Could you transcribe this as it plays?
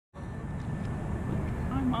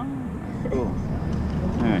Come on. Cool.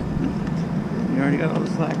 Alright. You already got all the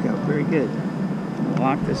slack out. Very good. I'll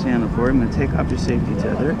lock this handle for you. I'm going to take off your safety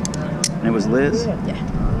tether. And it was Liz?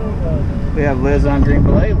 Yeah. We have Liz on green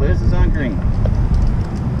belay. Liz is on green.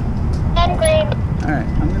 On green. Alright,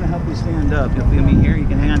 I'm going to help you stand up. You'll feel me here. You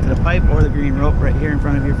can hang on to the pipe or the green rope right here in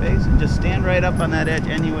front of your face. And just stand right up on that edge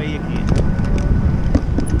any way you can.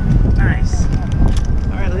 Nice.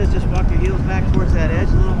 Alright, Liz, just walk your heels back towards that edge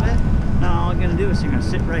a little bit. Now all you're going to do is you're going to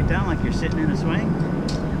sit right down like you're sitting in a swing.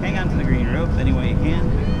 Hang on to the green rope any way you can.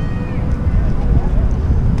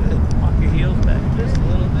 Good. Walk your heels back just a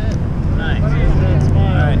little bit. Nice.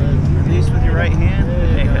 Alright, release with your right hand.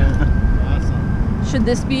 There you go. Should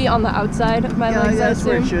this be on the outside of my legs? Yeah, that's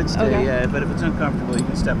where it should stay. Okay. Yeah, but if it's uncomfortable, you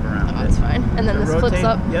can step around. Oh, that's fine. And then So this flips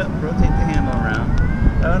up. Yep, rotate the handle around.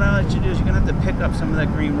 What you do is you're going to have to pick up some of that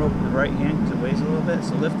green rope with the right hand because it weighs a little bit.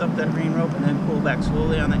 So lift up that green rope and then pull back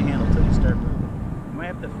slowly on that handle until you start moving. You might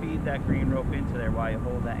have to feed that green rope into there while you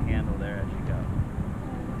hold that handle there as you go.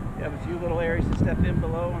 You have a few little areas to step in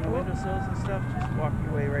below on the windowsills and stuff. Just walk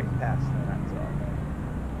your way right past them. That's all.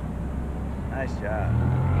 Nice job.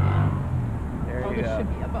 There you This go.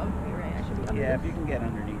 should be above me, right? I should be under Yeah, this. if you can get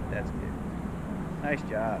underneath, that's good. Nice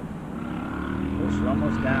job. Push her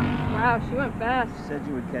almost down. Wow, she went fast. You said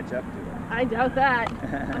you would catch up to her. I doubt that.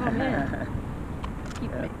 Oh man.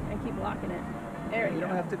 I keep locking it. There you You go.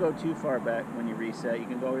 don't have to go too far back when you reset. You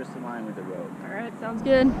can go just in line with the road. Alright, sounds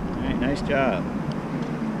good. Alright, nice job.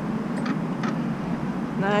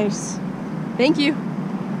 Nice. Thank you.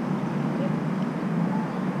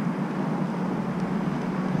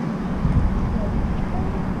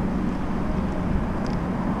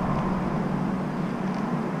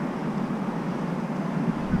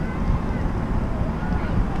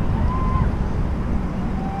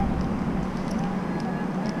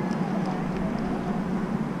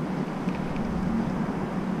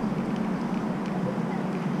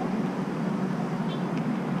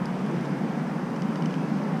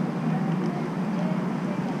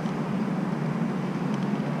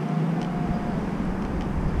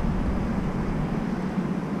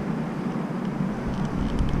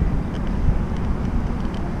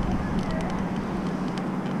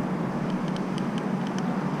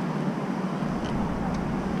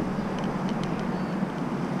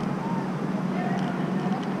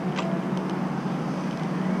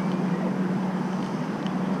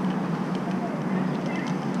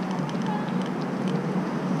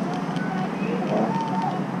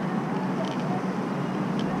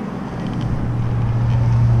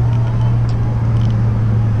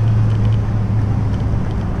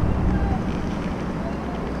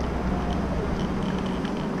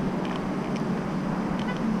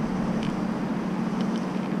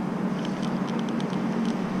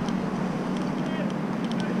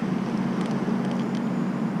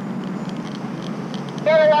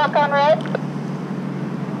 Lock on red.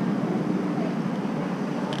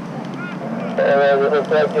 It looks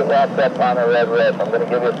like you locked up on a red red. I'm going to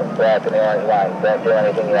give you some slack in the orange line. Don't do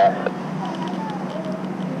anything yet.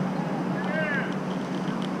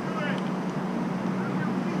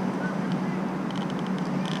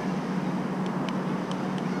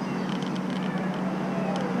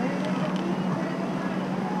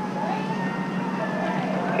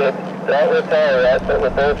 Good. Don't retire yet, but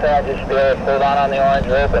with both hands you should be able to hold on the orange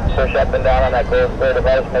rope and push up and down on that gold square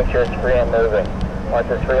device. Make sure it's free and moving. Once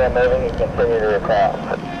it's free and moving, you continue to recall.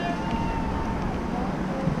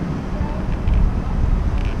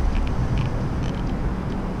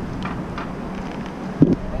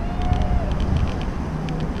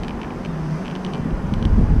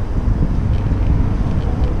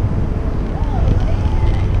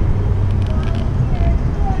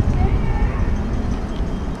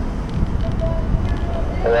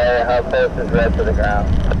 How close is red to the ground?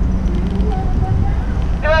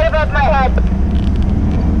 You're right above my head.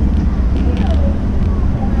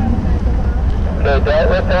 Okay, don't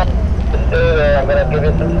let that stay there. I'm going to give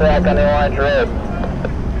you some slack on the orange rope.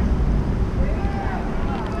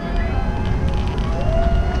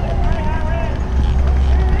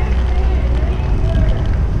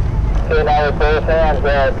 Okay, now with both hands,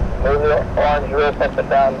 move the orange rope up and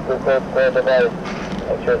down the gold square device.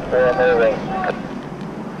 Make sure it's still moving.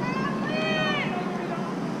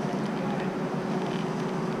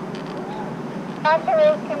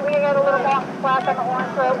 Can we get a little more slack on the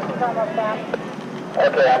orange rope? She's almost down.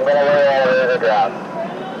 Okay, I'm going to lay all the way to the ground.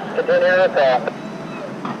 Continue to top.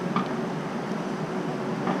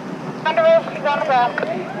 Under rope, she's on the ground.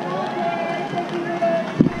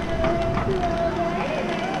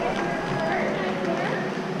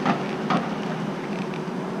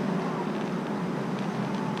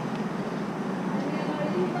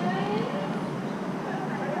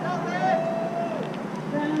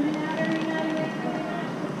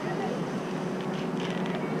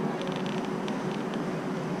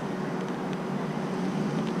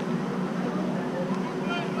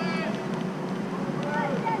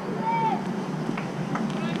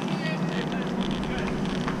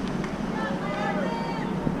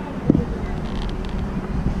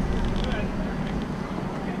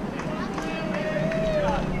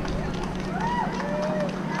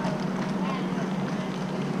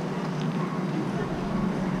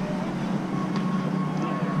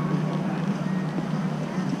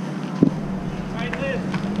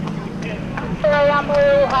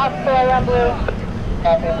 on blue.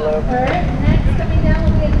 Copy blue. Alright, next coming down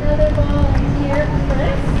will be another volunteer,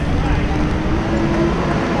 Chris.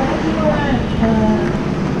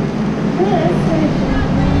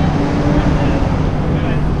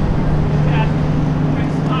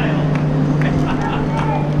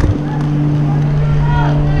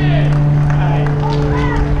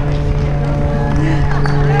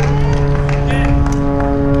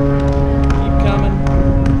 Keep coming.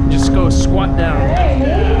 Just go squat down.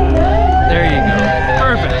 There you go.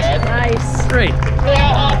 Perfect. Nice. Great.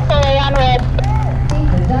 Yeah, fully on red.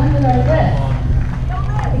 We're done with our list.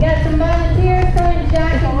 We got some volunteers coming,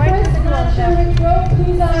 Jack and Chris. I'm not sure which rope,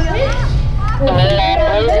 who's on which. We'll keep it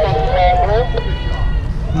on this.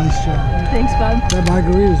 Nice job. Thanks, Bob. That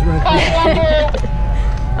margarita's right there.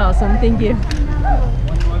 Awesome. Thank you.